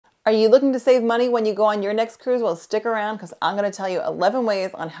Are you looking to save money when you go on your next cruise? Well, stick around because I'm going to tell you 11 ways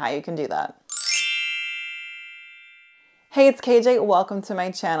on how you can do that. Hey, it's KJ. Welcome to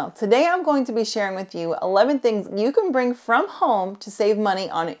my channel. Today I'm going to be sharing with you 11 things you can bring from home to save money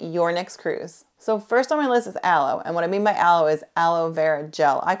on your next cruise. So first on my list is aloe, and what I mean by aloe is aloe vera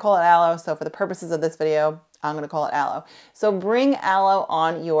gel. I call it aloe, so for the purposes of this video, I'm going to call it aloe. So bring aloe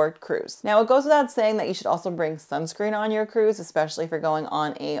on your cruise. Now it goes without saying that you should also bring sunscreen on your cruise, especially if you're going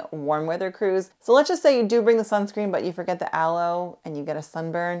on a warm weather cruise. So let's just say you do bring the sunscreen, but you forget the aloe and you get a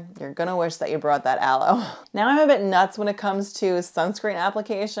sunburn. You're going to wish that you brought that aloe. Now I'm a bit nuts when it comes to sunscreen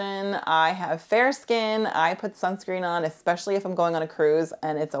application. I have fair skin. I put sunscreen on, especially if I'm going on a cruise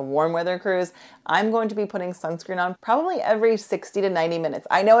and it's a warm weather cruise. I'm going to be putting sunscreen on probably every 60 to 90 minutes.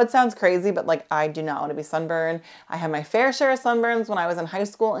 I know it sounds crazy, but like I do not want to be sunburned. I had my fair share of sunburns when I was in high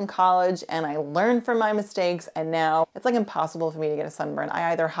school and college, and I learned from my mistakes, and now it's like impossible for me to get a sunburn.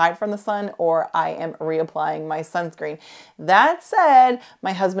 I either hide from the sun or I am reapplying my sunscreen. That said,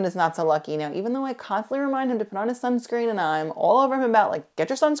 my husband is not so lucky. Now, even though I constantly remind him to put on his sunscreen and I'm all over him about like, get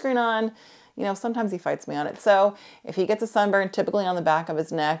your sunscreen on, you know, sometimes he fights me on it. So if he gets a sunburn, typically on the back of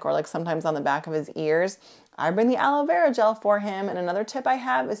his neck or like sometimes on the back of his ears, I bring the aloe vera gel for him. And another tip I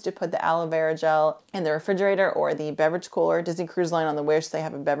have is to put the aloe vera gel in the refrigerator or the beverage cooler. Disney Cruise Line on the Wish, they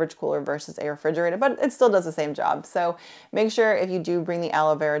have a beverage cooler versus a refrigerator, but it still does the same job. So make sure if you do bring the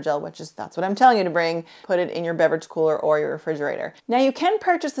aloe vera gel, which is that's what I'm telling you to bring, put it in your beverage cooler or your refrigerator. Now you can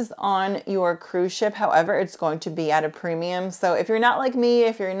purchase this on your cruise ship. However, it's going to be at a premium. So if you're not like me,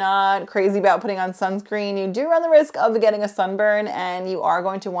 if you're not crazy about putting on sunscreen, you do run the risk of getting a sunburn and you are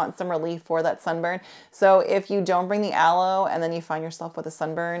going to want some relief for that sunburn. So if you don't bring the aloe and then you find yourself with a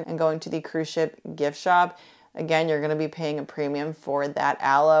sunburn and going to the cruise ship gift shop, again, you're going to be paying a premium for that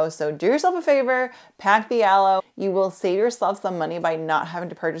aloe. So do yourself a favor, pack the aloe. You will save yourself some money by not having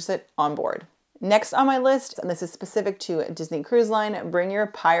to purchase it on board. Next on my list, and this is specific to Disney Cruise Line, bring your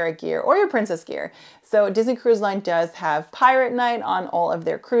pirate gear or your princess gear. So Disney Cruise Line does have pirate night on all of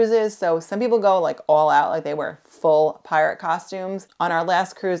their cruises. So some people go like all out, like they wear full pirate costumes. On our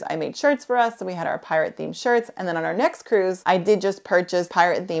last cruise, I made shirts for us. So we had our pirate themed shirts. And then on our next cruise, I did just purchase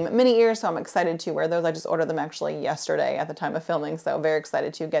pirate themed mini ears. So I'm excited to wear those. I just ordered them actually yesterday at the time of filming. So very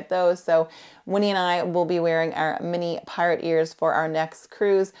excited to get those. So Winnie and I will be wearing our mini pirate ears for our next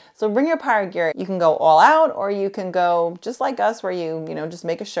cruise. So bring your pirate gear. You can go all out or you can go just like us where you just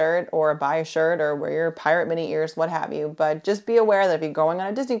make a shirt or buy a shirt or wear your pirate mini ears, what have you. But just be aware that if you're going on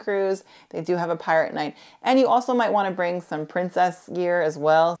a Disney cruise, they do have a pirate night. And you also might want to bring some princess gear as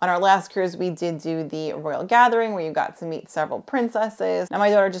well. On our last cruise, we did do the Royal Gathering where you got to meet several princesses. Now my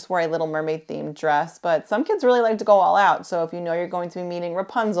daughter just wore a Little Mermaid themed dress, but some kids really like to go all out. So if you know you're going to be meeting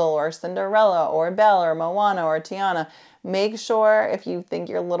Rapunzel or Cinderella or Belle or Moana or Tiana, make sure if you think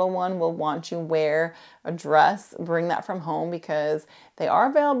your little one will want you wear a dress, bring that from home because they are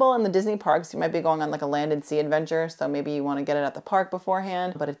available in the Disney parks. You might be going on like a land and sea adventure, so maybe you want to get it at the park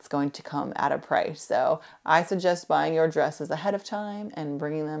beforehand, but it's going to come at a price. So I suggest buying your dresses ahead of time and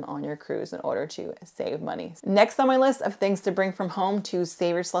bringing them on your cruise in order to save money. Next on my list of things to bring from home to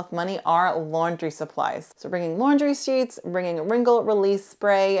save yourself money are laundry supplies. So bringing laundry sheets, bringing wrinkle release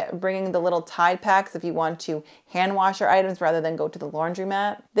spray, bringing the little Tide packs if you want to hand wash your items rather than go to the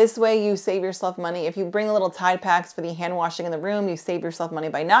laundromat. This way you save yourself money. If you bring the little Tide packs for the hand washing in the room, you save yourself money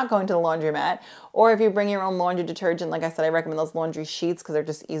by not going to the laundromat. Or if you bring your own laundry detergent, like I said, I recommend those laundry sheets because they're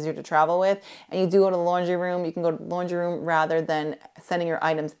just easier to travel with. And you do go to the laundry room, you can go to the laundry room rather than sending your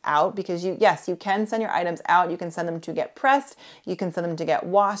items out because yes, you can send your items out. You can send them to get pressed, you can send them to get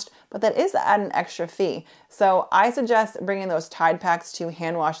washed, but that is at an extra fee. So I suggest bringing those Tide packs to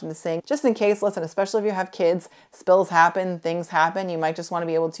hand wash in the sink just in case. Listen, especially if you have kids, spills happen, things happen. You might just want to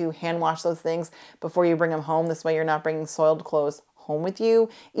be able to hand wash those things before you bring them home. This way you're not bringing soiled clothes home with you.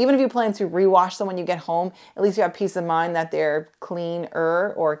 Even if you plan to rewash them when you get home, at least you have peace of mind that they're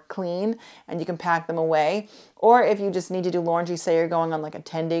cleaner or clean and you can pack them away. Or if you just need to do laundry, say you're going on like a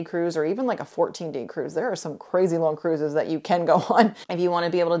 10-day cruise or even like a 14-day cruise. There are some crazy long cruises that you can go on. If you want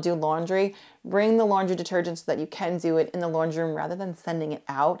to be able to do laundry, bring the laundry detergent so that you can do it in the laundry room rather than sending it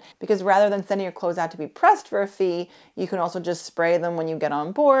out. Because rather than sending your clothes out to be pressed for a fee, you can also just spray them when you get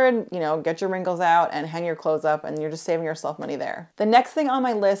on board, get your wrinkles out and hang your clothes up, and you're just saving yourself money there. The next thing on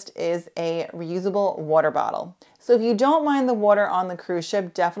my list is a reusable water bottle. So if you don't mind the water on the cruise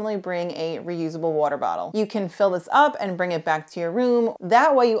ship, definitely bring a reusable water bottle. You can fill this up and bring it back to your room.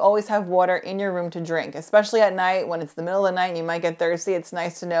 That way you always have water in your room to drink, especially at night when it's the middle of the night and you might get thirsty. It's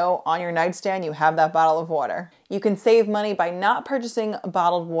nice to know on your nightstand you have that bottle of water. You can save money by not purchasing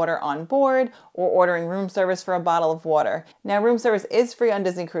bottled water on board or ordering room service for a bottle of water. Now, room service is free on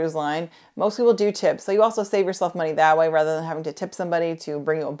Disney Cruise Line. Most people do tip, so you also save yourself money that way rather than having to tip somebody to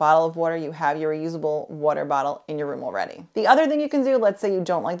bring you a bottle of water. You have your reusable water bottle in your room already. The other thing you can do, let's say you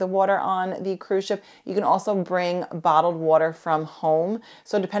don't like the water on the cruise ship, you can also bring bottled water from home.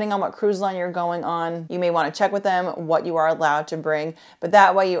 So depending on what cruise line you're going on, you may want to check with them what you are allowed to bring, but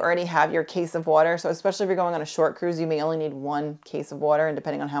that way you already have your case of water. So especially if you're going on a short cruise, you may only need one case of water, and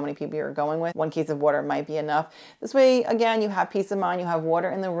depending on how many people you're going with, one case of water might be enough. This way, again, you have peace of mind, you have water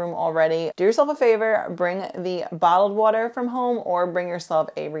in the room already. Do yourself a favor, bring the bottled water from home or bring yourself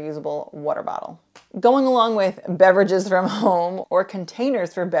a reusable water bottle. Going along with beverages from home or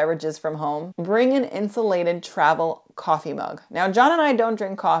containers for beverages from home, bring an insulated travel coffee mug. Now, John and I don't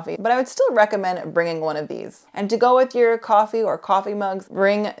drink coffee, but I would still recommend bringing one of these. And to go with your coffee or coffee mugs,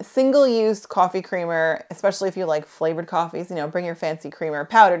 bring single-use coffee creamer, especially if you like flavored coffees. You know, bring your fancy creamer,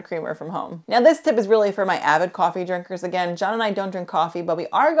 powdered creamer from home. Now, this tip is really for my avid coffee drinkers. Again, John and I don't drink coffee, but we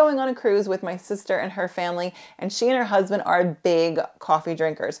are going on a cruise with my sister and her family, and she and her husband are big coffee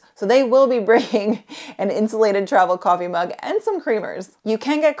drinkers. So they will be bringing an insulated travel coffee mug and some creamers. You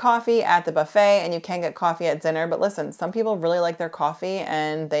can get coffee at the buffet and you can get coffee at dinner, but listen, some people really like their coffee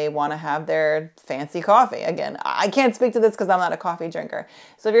and they want to have their fancy coffee. Again, I can't speak to this because I'm not a coffee drinker.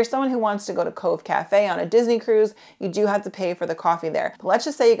 So if you're someone who wants to go to Cove Cafe on a Disney cruise, you do have to pay for the coffee there. But let's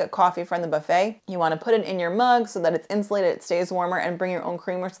just say you get coffee from the buffet. You want to put it in your mug so that it's insulated, it stays warmer, and bring your own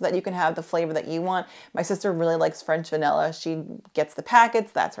creamer so that you can have the flavor that you want. My sister really likes French vanilla. She gets the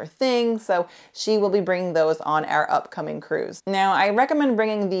packets, that's her thing. So she will be bringing those on our upcoming cruise. Now, I recommend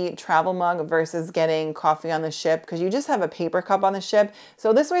bringing the travel mug versus getting coffee on the ship because you just have a paper cup on the ship.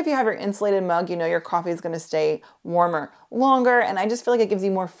 So this way, if you have your insulated mug, you know your coffee is going to stay warmer longer, and I just feel like it gives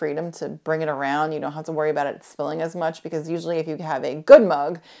you more freedom to bring it around. You don't have to worry about it spilling as much because usually if you have a good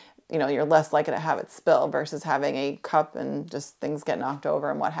mug, you know, you're less likely to have it spill versus having a cup and just things get knocked over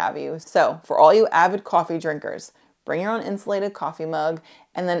and what have you. So for all you avid coffee drinkers, bring your own insulated coffee mug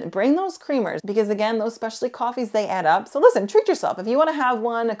and then bring those creamers because again, those specialty coffees, they add up. So listen, treat yourself. If you want to have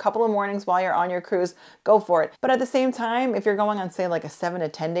one a couple of mornings while you're on your cruise, go for it. But at the same time, if you're going on say like a 7 to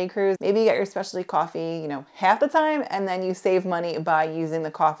 10 day cruise, maybe you get your specialty coffee, you know, half the time, and then you save money by using the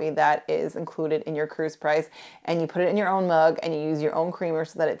coffee that is included in your cruise price and you put it in your own mug and you use your own creamer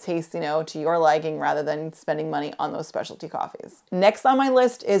so that it tastes, you know, to your liking rather than spending money on those specialty coffees. Next on my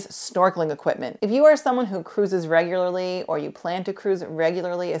list is snorkeling equipment. If you are someone who cruises regularly or you plan to cruise regularly,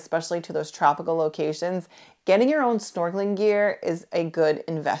 especially to those tropical locations, getting your own snorkeling gear is a good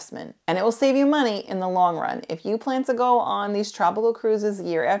investment and it will save you money in the long run. If you plan to go on these tropical cruises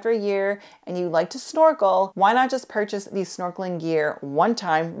year after year and you like to snorkel, why not just purchase the snorkeling gear one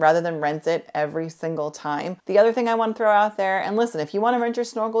time rather than rent it every single time? The other thing I want to throw out there, and listen, if you want to rent your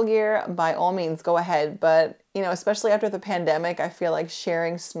snorkel gear, by all means, go ahead. But you know, especially after the pandemic, I feel like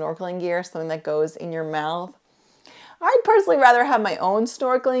sharing snorkeling gear, something that goes in your mouth, I'd personally rather have my own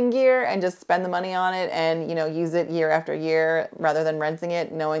snorkeling gear and just spend the money on it and, you know, use it year after year rather than renting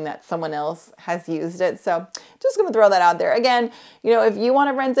it, knowing that someone else has used it. So just going to throw that out there. Again, you know, if you want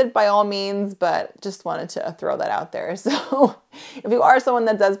to rent it, by all means, but just wanted to throw that out there. So if you are someone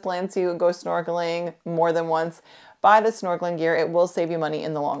that does plan to go snorkeling more than once, buy the snorkeling gear. It will save you money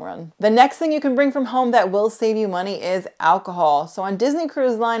in the long run. The next thing you can bring from home that will save you money is alcohol. So on Disney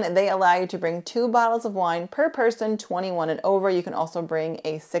Cruise Line, they allow you to bring 2 bottles of wine per person, 21 and over. You can also bring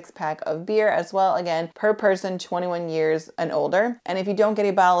a 6-pack of beer as well, again, per person, 21 years and older. And if you don't get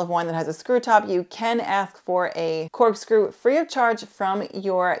a bottle of wine that has a screw top, you can ask for a corkscrew free of charge from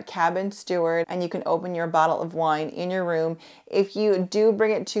your cabin steward, and you can open your bottle of wine in your room. If you do bring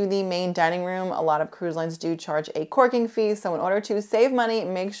it to the main dining room, a lot of cruise lines do charge a corking fee. So in order to save money,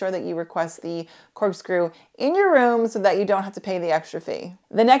 make sure that you request the corkscrew in your room so that you don't have to pay the extra fee.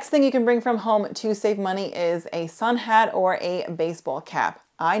 The next thing you can bring from home to save money is a sun hat or a baseball cap.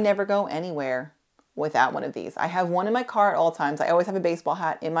 I never go anywhere without one of these. I have one in my car at all times. I always have a baseball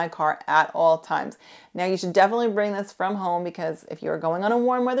hat in my car at all times. Now you should definitely bring this from home because if you're going on a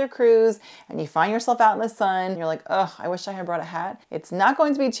warm weather cruise and you find yourself out in the sun, you're like, ugh, I wish I had brought a hat. It's not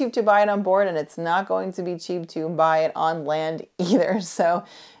going to be cheap to buy it on board and it's not going to be cheap to buy it on land either. So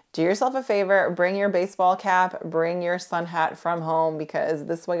do yourself a favor, bring your baseball cap, bring your sun hat from home because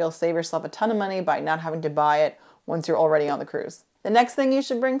this way you'll save yourself a ton of money by not having to buy it once you're already on the cruise. The next thing you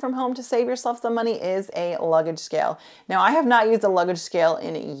should bring from home to save yourself some money is a luggage scale. Now, I have not used a luggage scale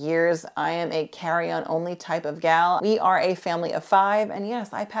in years. I am a carry-on only type of gal. We are a family of 5, and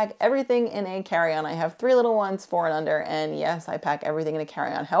yes, I pack everything in a carry-on. I have 3 little ones, 4 and under, and yes, I pack everything in a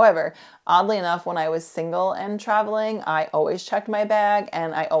carry-on. However, oddly enough, when I was single and traveling, I always checked my bag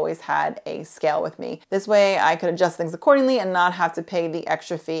and I always had a scale with me. This way I could adjust things accordingly and not have to pay the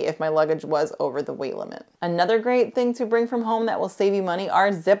extra fee if my luggage was over the weight limit. Another great thing to bring from home that will save you money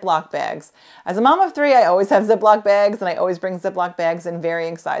are Ziploc bags. As a mom of 3, I always have Ziploc bags, and I always bring Ziploc bags in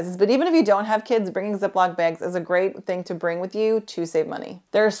varying sizes. But even if you don't have kids, bringing Ziploc bags is a great thing to bring with you to save money.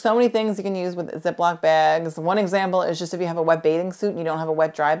 There are so many things you can use with Ziploc bags. One example is just if you have a wet bathing suit and you don't have a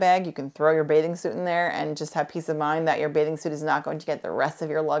wet dry bag, you can throw your bathing suit in there and just have peace of mind that your bathing suit is not going to get the rest of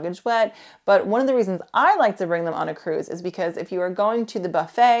your luggage wet. But one of the reasons I like to bring them on a cruise is because if you are going to the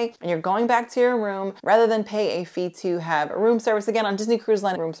buffet and you're going back to your room, rather than pay a fee to have room service, again, on Disney Cruise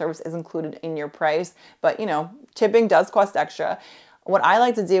Line, room service is included in your price, but you know, tipping does cost extra. What I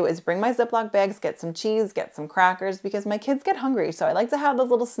like to do is bring my Ziploc bags, get some cheese, get some crackers, because my kids get hungry. So I like to have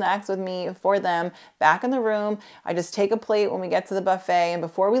those little snacks with me for them back in the room. I just take a plate when we get to the buffet, and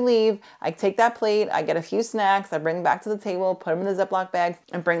before we leave, I take that plate, I get a few snacks, I bring them back to the table, put them in the Ziploc bags,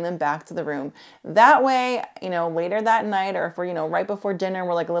 and bring them back to the room. That way, you know, later that night, or if we're, you know, right before dinner,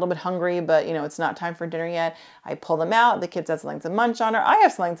 we're like a little bit hungry, but you know, it's not time for dinner yet, I pull them out, the kids have something to munch on, or I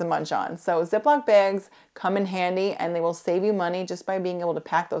have something to munch on. So Ziploc bags come in handy, and they will save you money just by being able to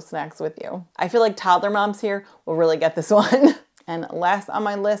pack those snacks with you. I feel like toddler moms here will really get this one. And last on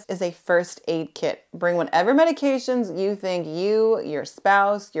my list is a first aid kit. Bring whatever medications you think you, your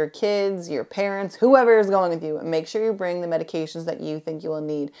spouse, your kids, your parents, whoever is going with you, and make sure you bring the medications that you think you will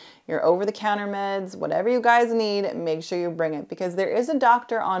need. Your over-the-counter meds, whatever you guys need, make sure you bring it, because there is a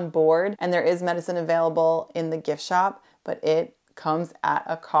doctor on board and there is medicine available in the gift shop, but it comes at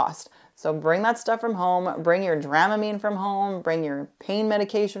a cost. So bring that stuff from home, bring your Dramamine from home, bring your pain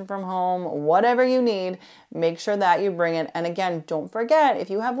medication from home, whatever you need, make sure that you bring it. And again, don't forget,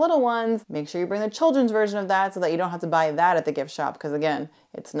 if you have little ones, make sure you bring the children's version of that so that you don't have to buy that at the gift shop, because again,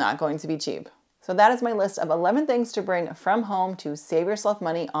 it's not going to be cheap. So that is my list of 11 things to bring from home to save yourself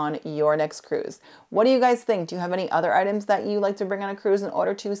money on your next cruise. What do you guys think? Do you have any other items that you like to bring on a cruise in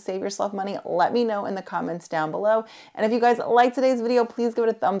order to save yourself money? Let me know in the comments down below. And if you guys like today's video, please give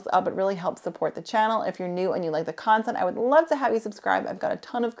it a thumbs up. It really helps support the channel. If you're new and you like the content, I would love to have you subscribe. I've got a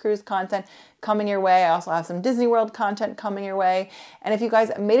ton of cruise content coming your way. I also have some Disney World content coming your way. And if you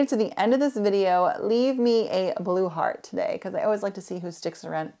guys made it to the end of this video, leave me a blue heart today, because I always like to see who sticks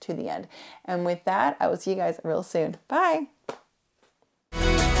around to the end. And with that, I will see you guys real soon. Bye.